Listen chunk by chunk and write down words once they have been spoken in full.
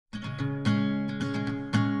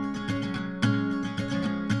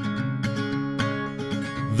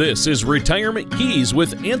This is Retirement Keys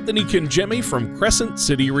with Anthony Congemi from Crescent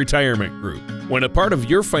City Retirement Group. When a part of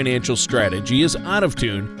your financial strategy is out of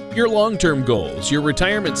tune, your long-term goals, your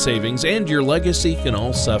retirement savings, and your legacy can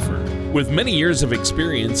all suffer. With many years of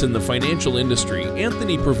experience in the financial industry,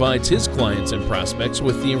 Anthony provides his clients and prospects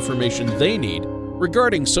with the information they need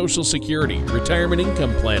regarding Social Security, retirement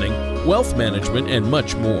income planning, wealth management, and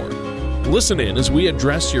much more. Listen in as we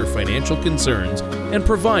address your financial concerns and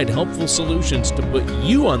provide helpful solutions to put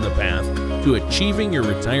you on the path to achieving your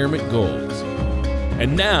retirement goals.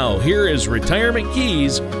 And now, here is Retirement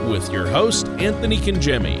Keys with your host, Anthony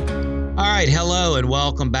Congemi. All right, hello and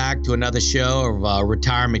welcome back to another show of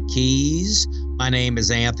Retirement Keys. My name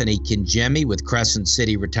is Anthony Congemi with Crescent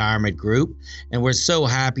City Retirement Group, and we're so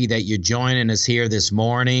happy that you're joining us here this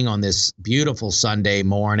morning on this beautiful Sunday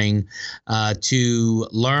morning to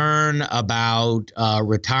learn about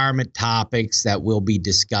retirement topics that we'll be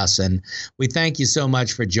discussing. We thank you so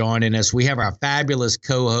much for joining us. We have our fabulous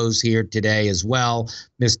co-host here today as well,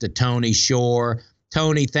 Mr. Tony Shore.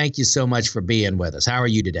 Tony, thank you so much for being with us. How are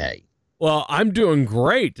you today? Well, I'm doing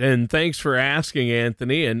great, and thanks for asking,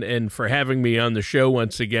 Anthony, and for having me on the show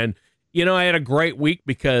once again. You know, I had a great week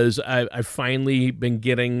because I've finally been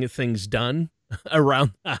getting things done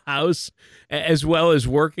around the house, as well as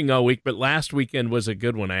working all week, but last weekend was a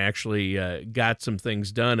good one. I actually got some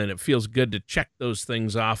things done, and it feels good to check those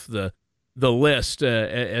things off the list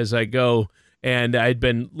as I go. And I'd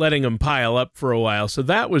been letting them pile up for a while, so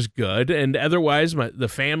that was good. And otherwise, the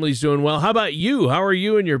family's doing well. How about you? How are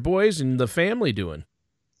you and your boys and the family doing?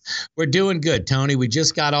 We're doing good, Tony. We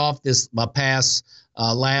just got off this past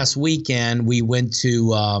last weekend. We went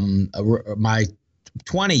to my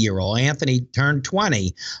 20-year-old. Anthony turned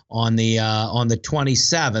 20 on the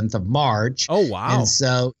 27th of March. Oh, wow. And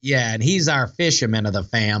so, yeah, and he's our fisherman of the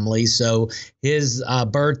family. So his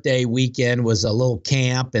birthday weekend was a little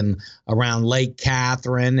camp and around Lake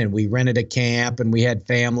Catherine, and we rented a camp and we had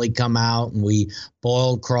family come out and we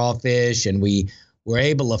boiled crawfish and we were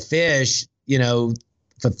able to fish, you know,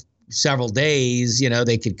 for several days. You know,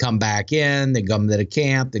 they could come back in, they come to the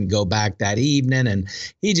camp, then go back that evening. And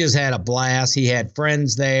he just had a blast. He had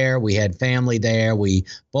friends there. We had family there. We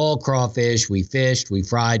boiled crawfish. We fished. We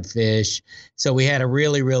fried fish. So we had a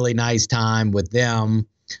really, really nice time with them.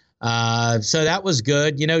 So that was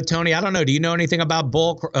good. You know, Tony, I don't know. Do you know anything about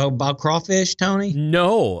crawfish, Tony?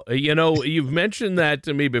 No. You know, you've mentioned that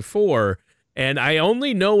to me before, and I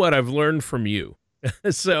only know what I've learned from you.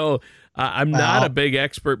 So I'm not a big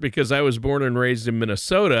expert because I was born and raised in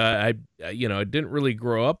Minnesota. I didn't really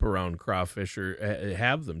grow up around crawfish or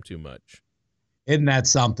have them too much. Isn't that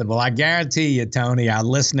something? Well, I guarantee you, Tony, our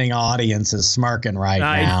listening audience is smirking right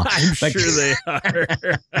now. I'm sure they are.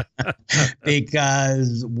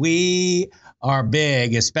 Because we are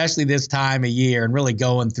big, especially this time of year, and really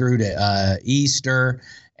going through to Easter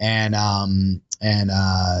and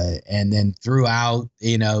then throughout,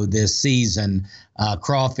 you know, this season,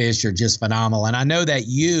 crawfish are just phenomenal. And I know that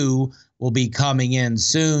you will be coming in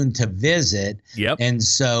soon to visit. Yep. And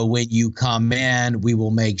so when you come in, we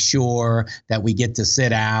will make sure that we get to sit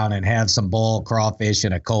down and have some boiled crawfish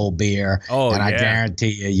and a cold beer. Oh, and I yeah.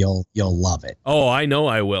 guarantee you'll love it. Oh, I know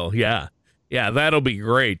I will. Yeah. Yeah, that'll be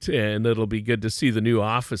great. And it'll be good to see the new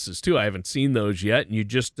offices too. I haven't seen those yet. And you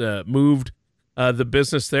just moved the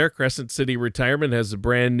business there. Crescent City Retirement has a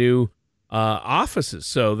brand new offices.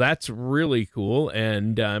 So that's really cool.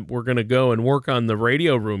 And we're going to go and work on the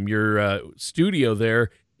radio room, your studio there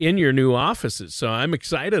in your new offices. So I'm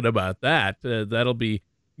excited about that. That'll be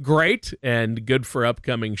great and good for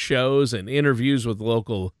upcoming shows and interviews with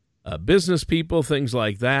local business people, things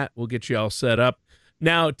like that. We'll get you all set up.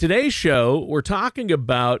 Now, today's show, we're talking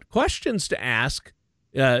about questions to ask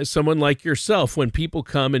someone like yourself when people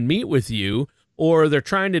come and meet with you, or they're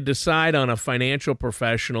trying to decide on a financial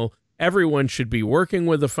professional. Everyone should be working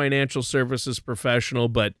with a financial services professional,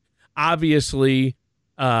 but obviously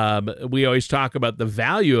we always talk about the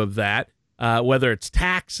value of that, whether it's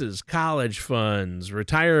taxes, college funds,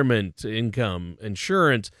 retirement income,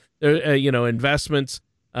 insurance, investments,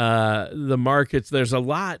 the markets. There's a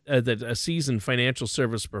lot that a seasoned financial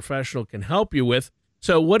service professional can help you with.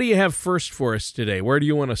 So what do you have first for us today? Where do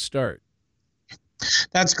you want to start?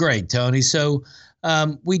 That's great, Tony. So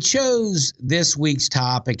we chose this week's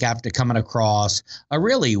topic after coming across a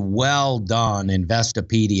really well done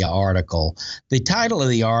Investopedia article. The title of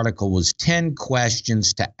the article was 10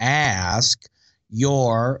 Questions to Ask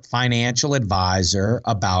Your Financial Advisor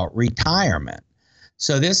About Retirement.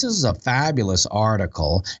 So this is a fabulous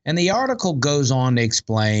article, and the article goes on to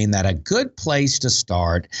explain that a good place to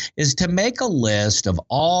start is to make a list of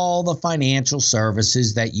all the financial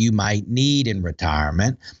services that you might need in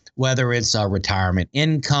retirement, whether it's a retirement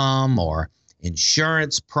income or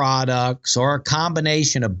insurance products or a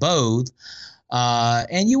combination of both.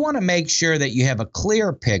 And you want to make sure that you have a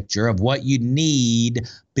clear picture of what you need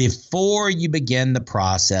before you begin the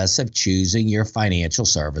process of choosing your financial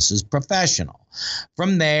services professional.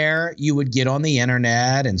 From there, you would get on the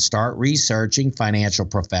internet and start researching financial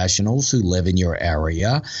professionals who live in your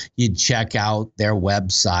area. You'd check out their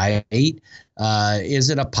website. Is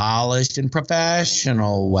it a polished and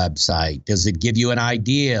professional website? Does it give you an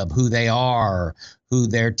idea of who they are, who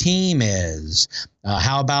their team is?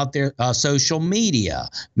 How about their social media?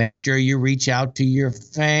 Make sure you reach out to your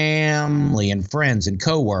family and friends and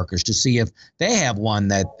coworkers to see if they have one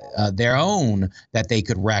that their own that they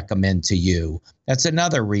could recommend to you. That's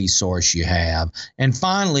another resource you have. And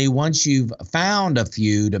finally, once you've found a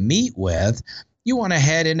few to meet with, you want to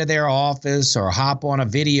head into their office or hop on a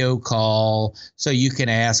video call so you can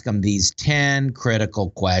ask them these 10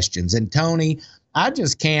 critical questions. And Tony, I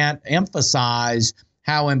just can't emphasize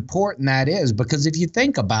how important that is, because if you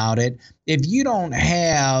think about it, if you don't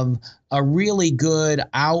have a really good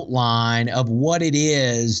outline of what it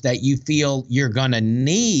is that you feel you're going to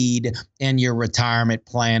need in your retirement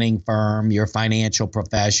planning firm, your financial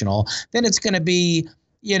professional, then it's going to be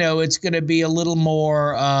it's going to be a little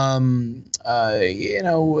more,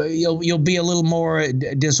 you'll be a little more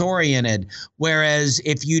disoriented. Whereas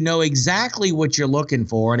if you know exactly what you're looking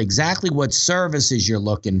for and exactly what services you're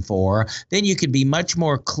looking for, then you can be much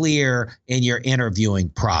more clear in your interviewing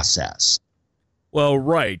process. Well,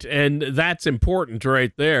 right. And that's important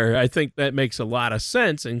right there. I think that makes a lot of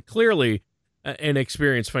sense. And clearly, an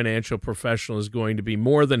experienced financial professional is going to be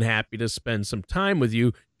more than happy to spend some time with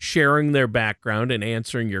you, sharing their background and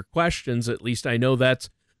answering your questions. At least I know that's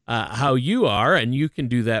how you are, and you can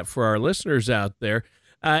do that for our listeners out there.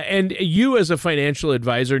 And you as a financial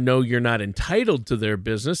advisor know you're not entitled to their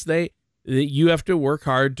business. You have to work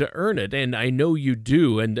hard to earn it, and I know you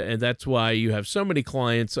do, and that's why you have so many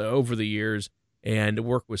clients over the years and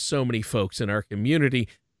work with so many folks in our community.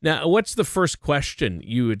 Now, what's the first question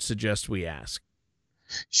you would suggest we ask?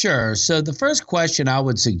 Sure. So the first question I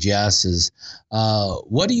would suggest is,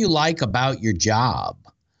 what do you like about your job?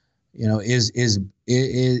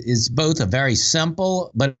 Is both a very simple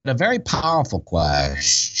but a very powerful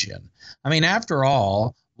question. I mean, after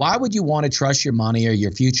all, why would you want to trust your money or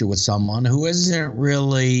your future with someone who isn't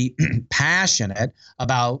really passionate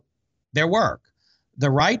about their work? The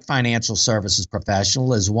right financial services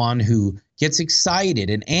professional is one who gets excited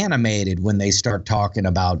and animated when they start talking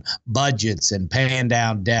about budgets and paying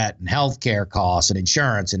down debt and healthcare costs and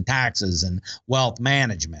insurance and taxes and wealth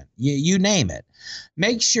management. You name it.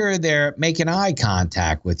 Make sure they're making eye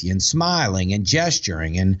contact with you and smiling and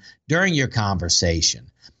gesturing and during your conversation.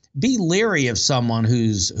 Be leery of someone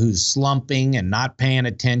who's slumping and not paying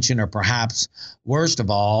attention, or perhaps, worst of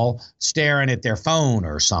all, staring at their phone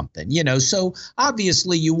or something. So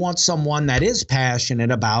obviously you want someone that is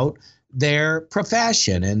passionate about their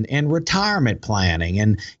profession and retirement planning.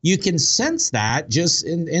 And you can sense that just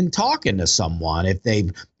in talking to someone, if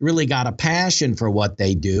they've really got a passion for what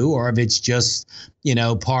they do, or if it's just,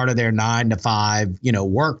 part of their 9 to 5,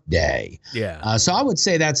 work day. Yeah. So I would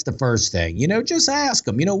say that's the first thing. Just ask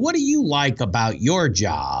them, what do you like about your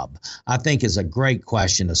job? I think is a great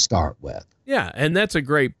question to start with. Yeah. And that's a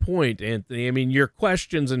great point, Anthony. I mean, your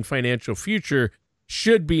questions and financial future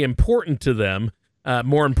should be important to them.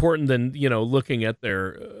 More important than, looking at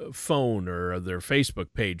their phone or their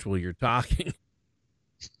Facebook page while you're talking.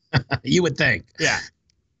 You would think. Yeah.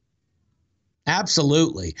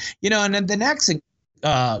 Absolutely. And then the next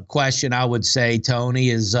question I would say,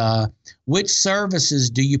 Tony, is which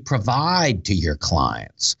services do you provide to your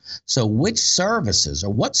clients? So which services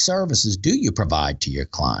or what services do you provide to your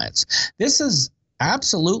clients? This is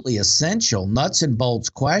absolutely essential nuts and bolts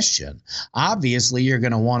question. Obviously, you're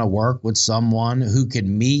going to want to work with someone who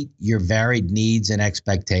can meet your varied needs and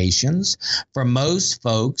expectations. For most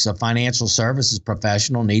folks, a financial services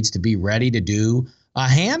professional needs to be ready to do a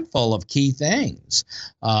handful of key things.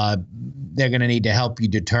 They're going to need to help you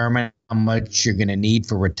determine how much you're going to need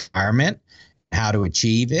for retirement, how to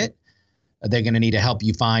achieve it. They're going to need to help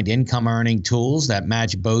you find income earning tools that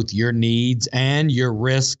match both your needs and your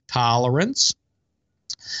risk tolerance.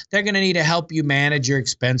 They're going to need to help you manage your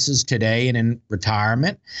expenses today and in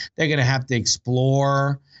retirement. They're going to have to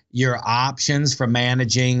explore your options for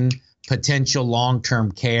managing potential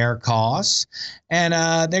long-term care costs, and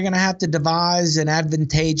they're going to have to devise an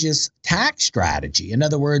advantageous tax strategy. In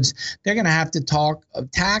other words, they're going to have to talk of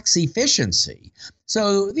tax efficiency.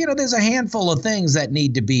 So, there's a handful of things that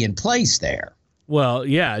need to be in place there. Well,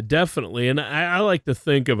 yeah, definitely. And I like to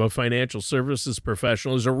think of a financial services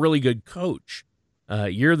professional as a really good coach.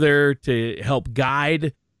 You're there to help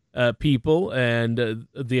guide people and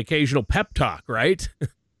the occasional pep talk, right?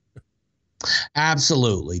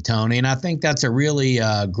 Absolutely, Tony. And I think that's a really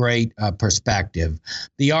great perspective.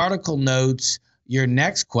 The article notes your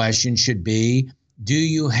next question should be, do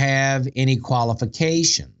you have any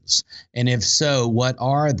qualifications? And if so, what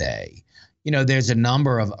are they? There's a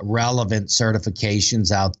number of relevant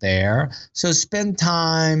certifications out there. So spend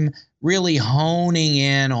time really honing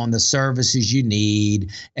in on the services you need,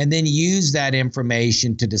 and then use that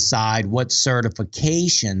information to decide what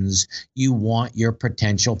certifications you want your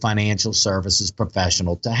potential financial services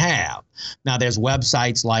professional to have. Now, there's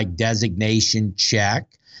websites like Designation Check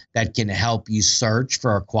that can help you search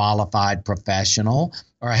for a qualified professional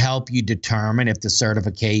or help you determine if the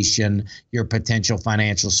certification your potential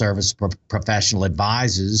financial service professional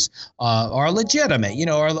advises are legitimate,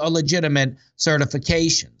 are legitimate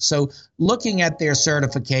certifications. So looking at their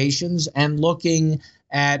certifications and looking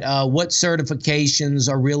at what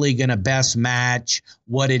certifications are really going to best match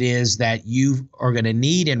what it is that you are going to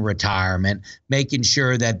need in retirement, making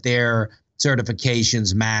sure that their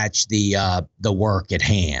certifications match the work at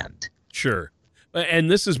hand. Sure.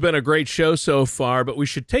 And this has been a great show so far, but we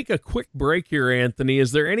should take a quick break here, Anthony.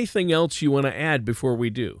 Is there anything else you want to add before we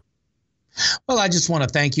do? Well, I just want to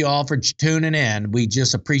thank you all for tuning in. We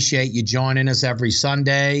just appreciate you joining us every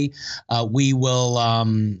Sunday. We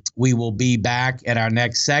will be back at our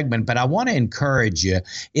next segment, but I want to encourage you,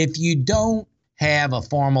 if you don't have a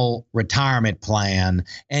formal retirement plan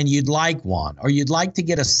and you'd like one, or you'd like to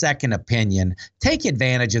get a second opinion, take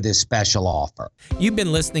advantage of this special offer. You've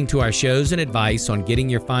been listening to our shows and advice on getting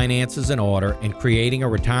your finances in order and creating a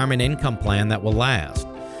retirement income plan that will last.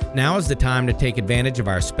 Now is the time to take advantage of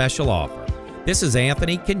our special offer. This is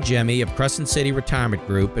Anthony Kangemi of Crescent City Retirement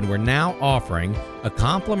Group, and we're now offering a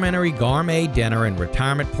complimentary gourmet dinner and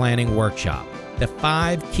retirement planning workshop, The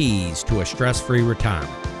 5 Keys to a Stress-Free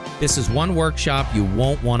Retirement. This is one workshop you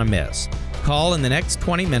won't want to miss. Call in the next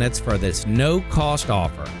 20 minutes for this no-cost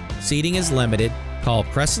offer. Seating is limited. Call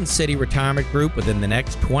Crescent City Retirement Group within the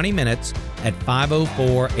next 20 minutes at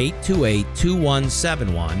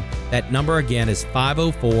 504-828-2171. That number again is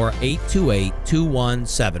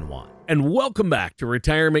 504-828-2171. And welcome back to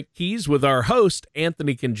Retirement Keys with our host,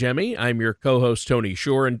 Anthony Kangemi. I'm your co-host, Tony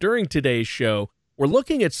Shore, and during today's show, we're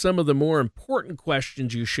looking at some of the more important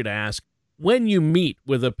questions you should ask when you meet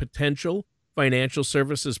with a potential financial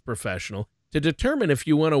services professional to determine if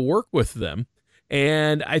you want to work with them.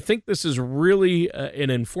 And I think this is really an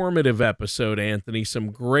informative episode, Anthony. Some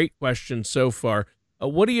great questions so far.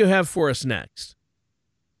 What do you have for us next?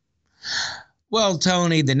 Well,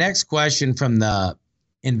 Tony, the next question from the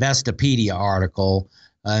Investopedia article,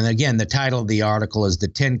 and again, the title of the article is The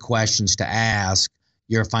 10 Questions to Ask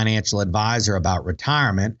Your Financial Advisor About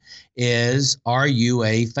Retirement, is, are you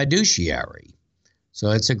a fiduciary?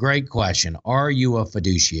 So it's a great question. Are you a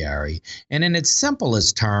fiduciary? And in its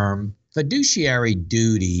simplest term, fiduciary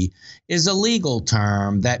duty is a legal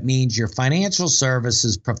term that means your financial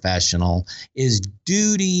services professional is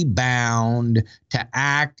duty bound to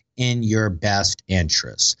act in your best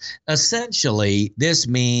interests. Essentially, this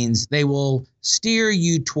means they will steer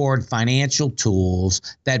you toward financial tools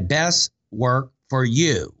that best work for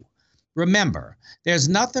you. Remember, there's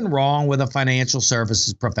nothing wrong with a financial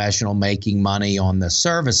services professional making money on the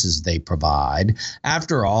services they provide.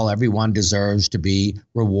 After all, everyone deserves to be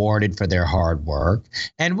rewarded for their hard work.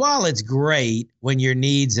 And while it's great when your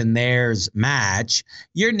needs and theirs match,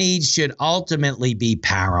 your needs should ultimately be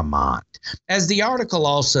paramount. As the article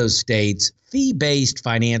also states, fee-based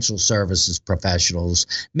financial services professionals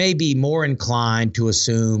may be more inclined to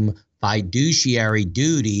assume fiduciary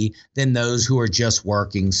duty than those who are just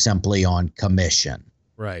working simply on commission.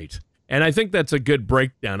 Right. And I think that's a good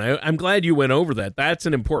breakdown. I'm glad you went over that. That's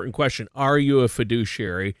an important question. Are you a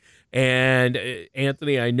fiduciary? And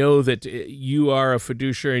Anthony, I know that you are a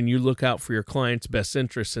fiduciary and you look out for your clients' best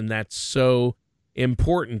interests, and that's so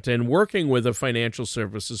important. And working with a financial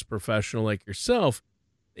services professional like yourself,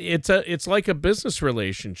 it's like a business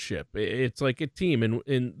relationship. It's like a team,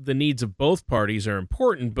 and the needs of both parties are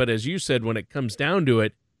important. But as you said, when it comes down to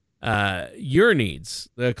it, your needs,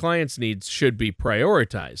 the client's needs, should be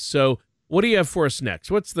prioritized. So what do you have for us next?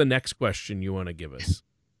 What's the next question you want to give us?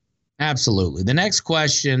 Absolutely. The next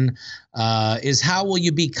question is, how will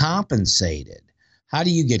you be compensated? How do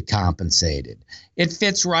you get compensated? It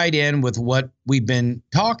fits right in with what we've been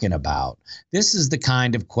talking about. This is the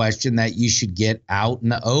kind of question that you should get out in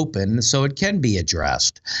the open so it can be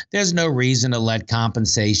addressed. There's no reason to let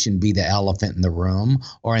compensation be the elephant in the room,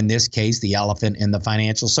 or in this case, the elephant in the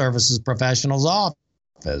financial services professional's office.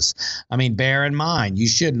 I mean, bear in mind, you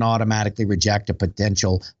shouldn't automatically reject a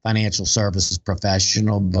potential financial services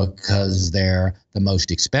professional because they're the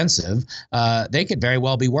most expensive. They could very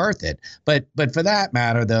well be worth it. But for that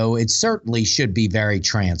matter, though, it certainly should be very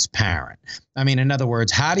transparent. I mean, in other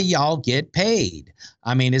words, how do y'all get paid?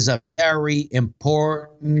 I mean, is a very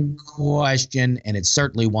important question, and it's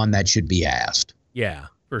certainly one that should be asked. Yeah,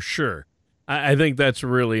 for sure. I think that's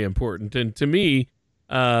really important. And to me,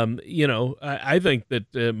 I think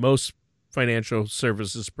that most financial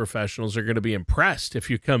services professionals are going to be impressed if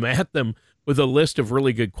you come at them with a list of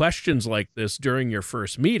really good questions like this during your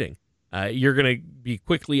first meeting. You're going to be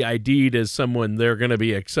quickly ID'd as someone they're going to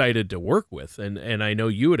be excited to work with. And I know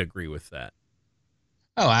you would agree with that.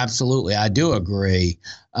 Oh, absolutely. I do agree.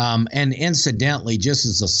 And incidentally, just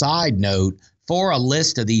as a side note, for a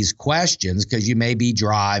list of these questions, because you may be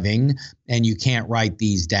driving and you can't write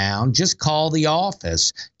these down, just call the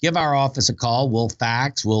office. Give our office a call. We'll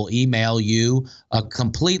fax, we'll email you a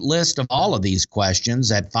complete list of all of these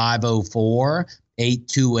questions at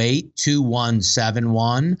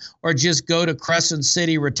 504-828-2171, or just go to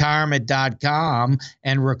crescentcityretirement.com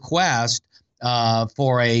and request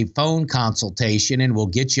for a phone consultation, and we'll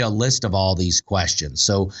get you a list of all these questions.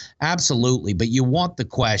 So absolutely, but you want the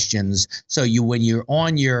questions so when you're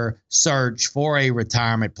on your search for a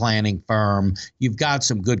retirement planning firm, you've got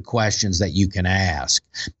some good questions that you can ask.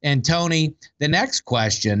 And Tony, the next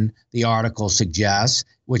question the article suggests,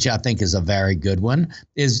 which I think is a very good one,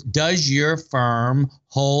 is does your firm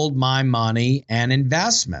hold my money and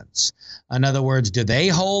investments? In other words, do they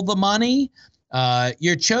hold the money?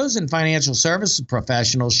 Your chosen financial services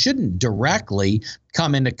professional shouldn't directly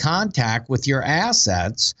come into contact with your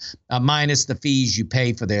assets, minus the fees you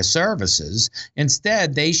pay for their services.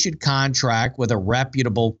 Instead, they should contract with a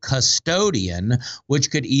reputable custodian, which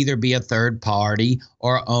could either be a third party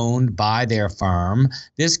or owned by their firm.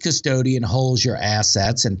 This custodian holds your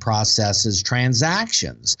assets and processes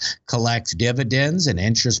transactions, collects dividends and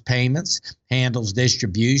interest payments, handles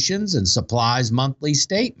distributions, and supplies monthly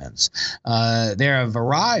statements. There are a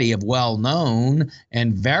variety of well-known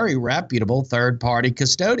and very reputable third-party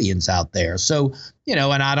custodians out there. So,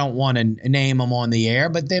 and I don't want to name them on the air,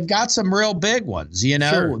 but they've got some real big ones,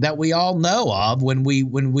 Sure. that we all know of. When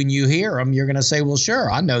you hear them, you're going to say, well,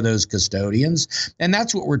 sure, I know those custodians. And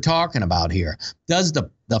that's what we're talking about here. Does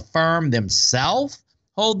the firm themselves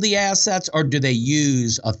hold the assets, or do they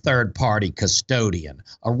use a third-party custodian,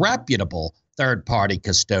 a reputable third-party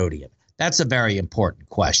custodian? That's a very important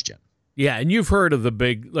question. Yeah, and you've heard of the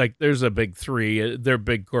big, there's a big three. They're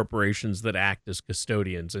big corporations that act as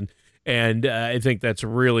custodians, and I think that's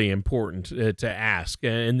really important to ask.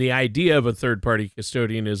 And the idea of a third-party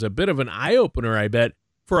custodian is a bit of an eye-opener, I bet,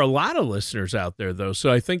 for a lot of listeners out there, though.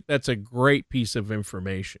 So I think that's a great piece of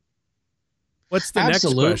information. What's the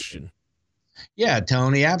next question? Yeah,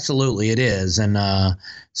 Tony, absolutely it is. And the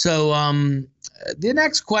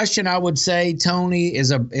next question I would say, Tony,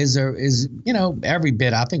 is every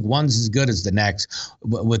bit. I think one's as good as the next.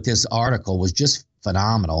 With this article was just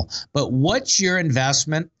phenomenal. But what's your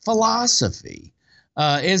investment philosophy?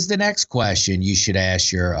 Is the next question you should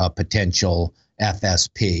ask your potential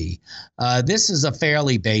FSP. This is a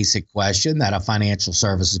fairly basic question that a financial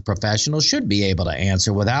services professional should be able to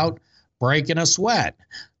answer without breaking a sweat.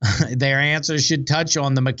 Their answers should touch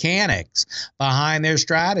on the mechanics behind their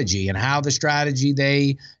strategy and how the strategy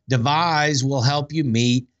they devise will help you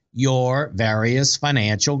meet your various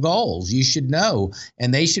financial goals. You should know,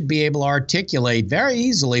 and they should be able to articulate very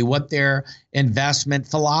easily what their investment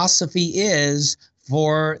philosophy is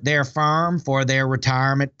for their firm, for their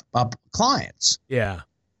retirement clients. Yeah.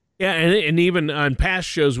 Yeah, and even on past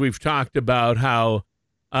shows, we've talked about how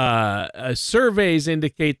surveys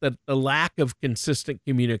indicate that the lack of consistent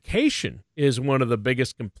communication is one of the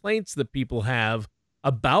biggest complaints that people have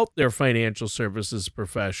about their financial services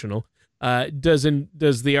professional. Does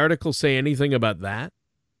the article say anything about that?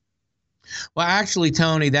 Well, actually,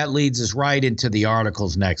 Tony, that leads us right into the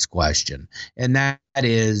article's next question. And that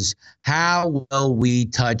is, how will we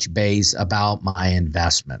touch base about my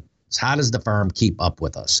investment? How does the firm keep up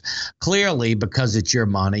with us? Clearly, because it's your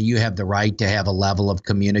money, you have the right to have a level of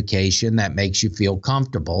communication that makes you feel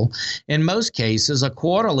comfortable. In most cases, a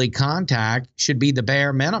quarterly contact should be the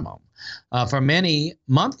bare minimum. For many,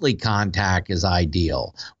 monthly contact is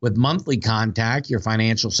ideal. With monthly contact, your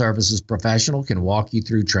financial services professional can walk you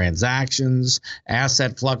through transactions,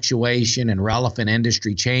 asset fluctuation, and relevant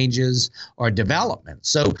industry changes or developments.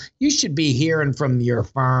 So you should be hearing from your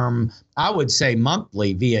firm, I would say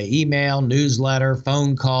monthly, via email, newsletter,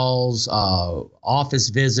 phone calls, office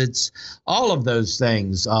visits, all of those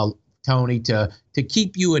things, Tony, to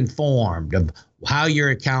keep you informed of how your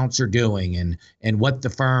accounts are doing and what the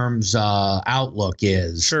firm's outlook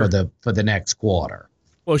is for the next quarter.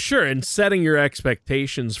 Well, sure. And setting your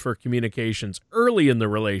expectations for communications early in the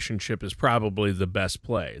relationship is probably the best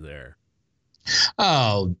play there.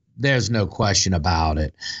 Oh, there's no question about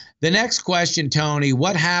it. The next question, Tony,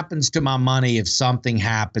 what happens to my money if something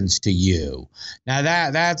happens to you? Now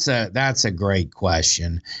that's a great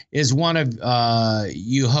question. Is one of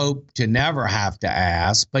you hope to never have to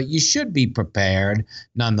ask, but you should be prepared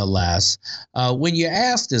nonetheless. When you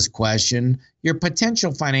ask this question, your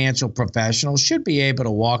potential financial professional should be able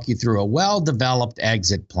to walk you through a well-developed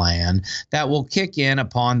exit plan that will kick in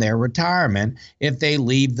upon their retirement if they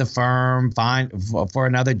leave the firm, find for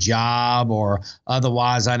another job, or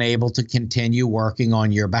otherwise unable to continue working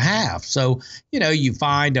on your behalf. So, you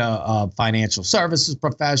find a financial services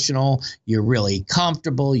professional, you're really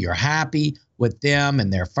comfortable, you're happy with them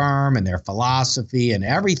and their firm and their philosophy and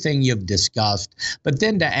everything you've discussed. But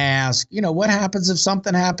then to ask, what happens if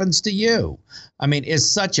something happens to you? I mean, it's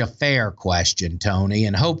such a fair question, Tony,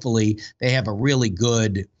 and hopefully they have a really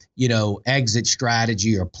good, exit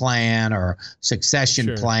strategy or plan or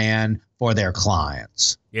succession plan for their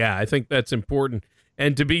clients. Yeah, I think that's important.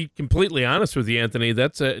 And to be completely honest with you, Anthony,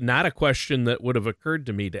 that's not a question that would have occurred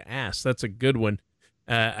to me to ask. That's a good one.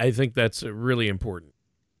 I think that's really important.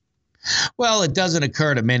 Well, it doesn't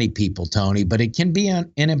occur to many people, Tony, but it can be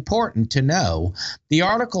important to know. The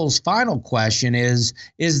article's final question is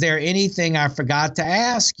there anything I forgot to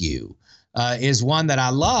ask you? Is one that I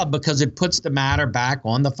love because it puts the matter back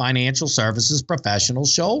on the financial services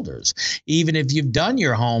professional's shoulders. Even if you've done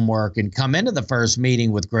your homework and come into the first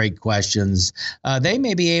meeting with great questions, they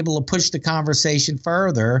may be able to push the conversation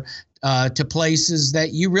further to places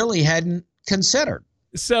that you really hadn't considered.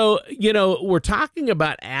 So, we're talking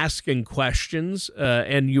about asking questions,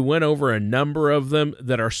 and you went over a number of them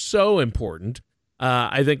that are so important.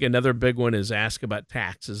 I think another big one is ask about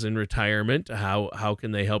taxes in retirement. How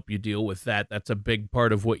can they help you deal with that? That's a big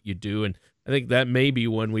part of what you do, and I think that may be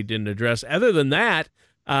one we didn't address. Other than that,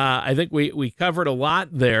 I think we covered a lot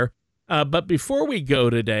there. But before we go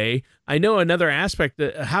today, I know another aspect,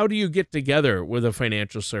 how do you get together with a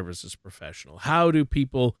financial services professional? How do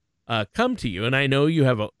people come to you? And I know you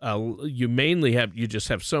have you just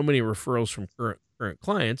have so many referrals from current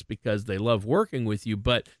clients because they love working with you.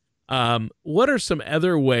 But what are some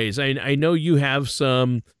other ways? I know you have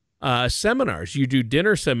some seminars. You do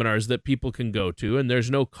dinner seminars that people can go to, and there's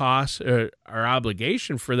no cost or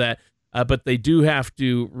obligation for that, but they do have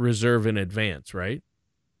to reserve in advance, right?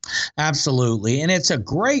 Absolutely. And it's a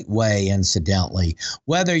great way, incidentally,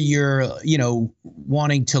 whether you're,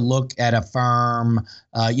 wanting to look at a firm,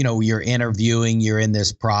 you're interviewing, you're in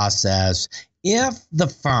this process. If the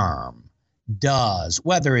firm does,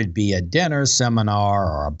 whether it be a dinner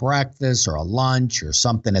seminar or a breakfast or a lunch or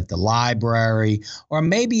something at the library, or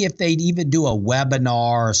maybe if they'd even do a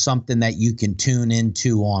webinar or something that you can tune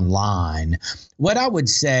into online, what I would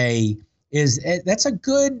say is it's a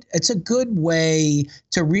good way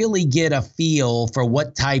to really get a feel for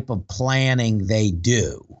what type of planning they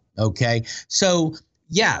do. Okay. So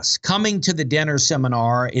yes, coming to the dinner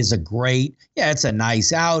seminar is it's a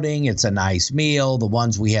nice outing. It's a nice meal. The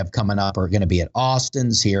ones we have coming up are going to be at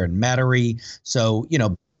Austin's here in Metairie. So,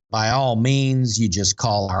 by all means, you just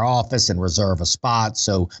call our office and reserve a spot.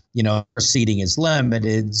 So, our seating is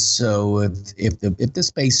limited. So if the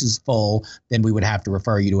space is full, then we would have to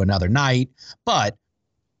refer you to another night. But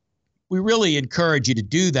we really encourage you to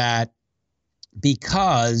do that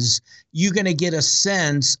because you're going to get a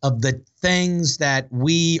sense of the things that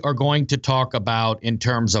we are going to talk about in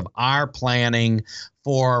terms of our planning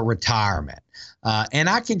for retirement. And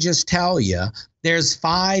I can just tell you, there's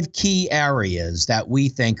 5 key areas that we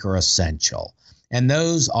think are essential. And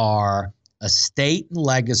those are estate and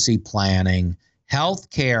legacy planning,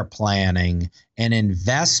 healthcare planning, an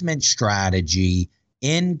investment strategy,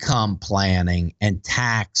 income planning, and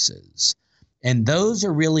taxes. And those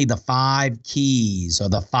are really the 5 keys or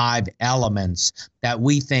the 5 elements that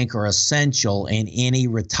we think are essential in any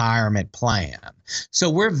retirement plan. So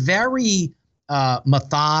we're very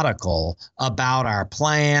methodical about our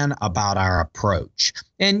plan, about our approach.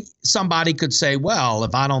 And somebody could say, well,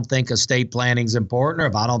 if I don't think estate planning is important, or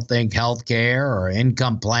if I don't think healthcare or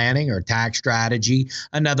income planning or tax strategy,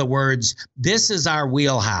 in other words, this is our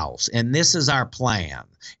wheelhouse and this is our plan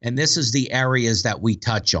and this is the areas that we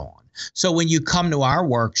touch on. So when you come to our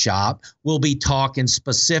workshop, we'll be talking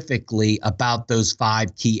specifically about those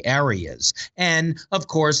 5 key areas. And of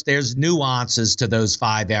course, there's nuances to those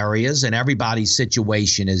 5 areas, and everybody's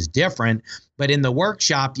situation is different. But in the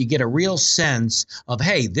workshop, you get a real sense of,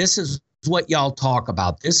 hey, this is what y'all talk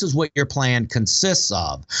about. This is what your plan consists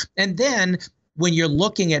of. And then when you're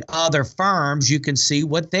looking at other firms, you can see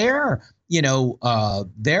what their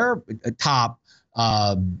top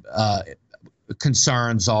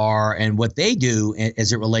concerns are and what they do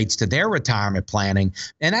as it relates to their retirement planning.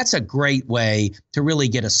 And that's a great way to really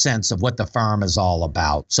get a sense of what the firm is all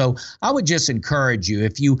about. So I would just encourage you,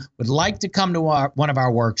 if you would like to come to one of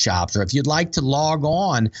our workshops, or if you'd like to log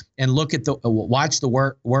on and look at watch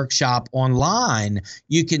the workshop online,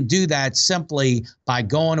 you can do that simply by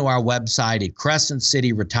going to our website at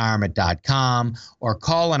crescentcityretirement.com or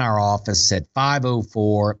calling our office at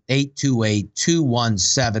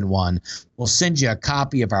 504-828-2171. We'll send you a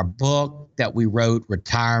copy of our book that we wrote,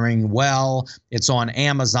 Retiring Well. It's on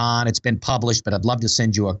Amazon. It's been published, but I'd love to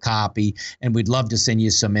send you a copy. And we'd love to send you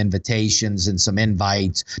some invitations and some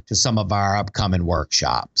invites to some of our upcoming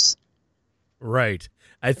workshops. Right.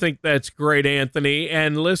 I think that's great, Anthony.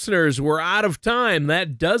 And listeners, we're out of time.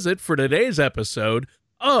 That does it for today's episode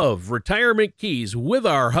of Retirement Keys with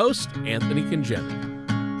our host, Anthony Congemi.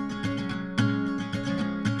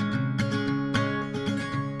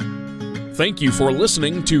 Thank you for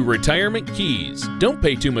listening to Retirement Keys. Don't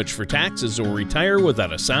pay too much for taxes or retire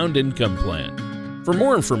without a sound income plan. For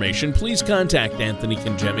more information, please contact Anthony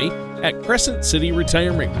Congemi at Crescent City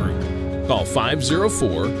Retirement Group. Call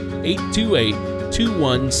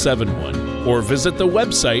 504-828-2171 or visit the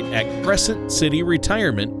website at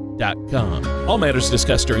crescentcityretirement.com. All matters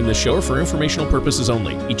discussed during this show are for informational purposes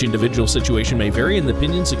only. Each individual situation may vary, and the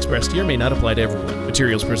opinions expressed here may not apply to everyone.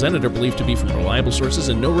 Materials presented are believed to be from reliable sources,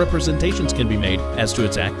 and no representations can be made as to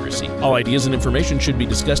its accuracy. All ideas and information should be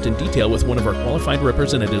discussed in detail with one of our qualified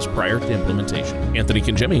representatives prior to implementation. Anthony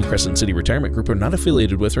Congemi and Crescent City Retirement Group are not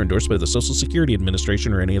affiliated with or endorsed by the Social Security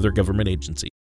Administration or any other government agency.